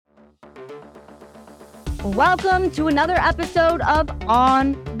Welcome to another episode of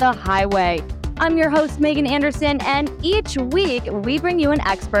On the Highway. I'm your host, Megan Anderson, and each week we bring you an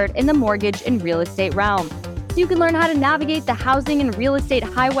expert in the mortgage and real estate realm so you can learn how to navigate the housing and real estate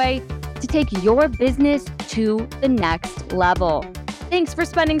highway to take your business to the next level. Thanks for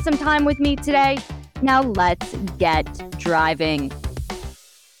spending some time with me today. Now let's get driving.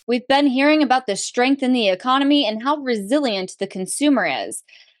 We've been hearing about the strength in the economy and how resilient the consumer is.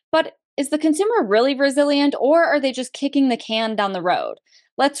 But is the consumer really resilient, or are they just kicking the can down the road?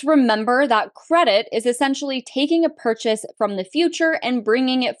 Let's remember that credit is essentially taking a purchase from the future and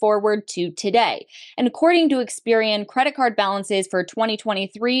bringing it forward to today. And according to Experian, credit card balances for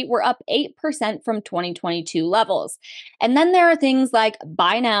 2023 were up 8% from 2022 levels. And then there are things like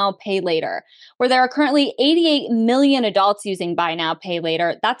buy now, pay later, where there are currently 88 million adults using buy now, pay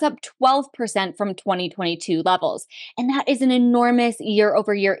later. That's up 12% from 2022 levels. And that is an enormous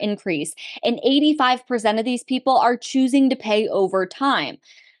year-over-year increase. And 85% of these people are choosing to pay over time.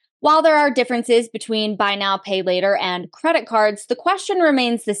 While there are differences between buy now, pay later and credit cards, the question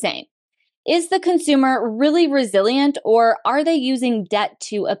remains the same. Is the consumer really resilient, or are they using debt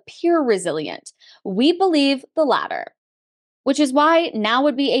to appear resilient? We believe the latter, which is why now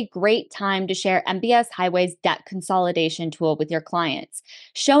would be a great time to share MBS Highway's debt consolidation tool with your clients,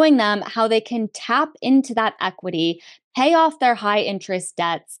 showing them how they can tap into that equity, pay off their high interest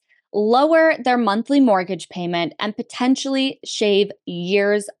debts, lower their monthly mortgage payment, and potentially shave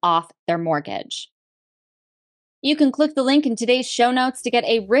years off their mortgage. You can click the link in today's show notes to get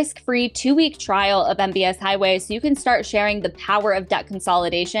a risk-free 2-week trial of MBS Highway so you can start sharing the power of debt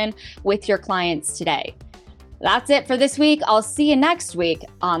consolidation with your clients today. That's it for this week. I'll see you next week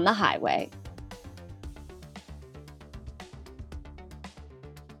on the highway.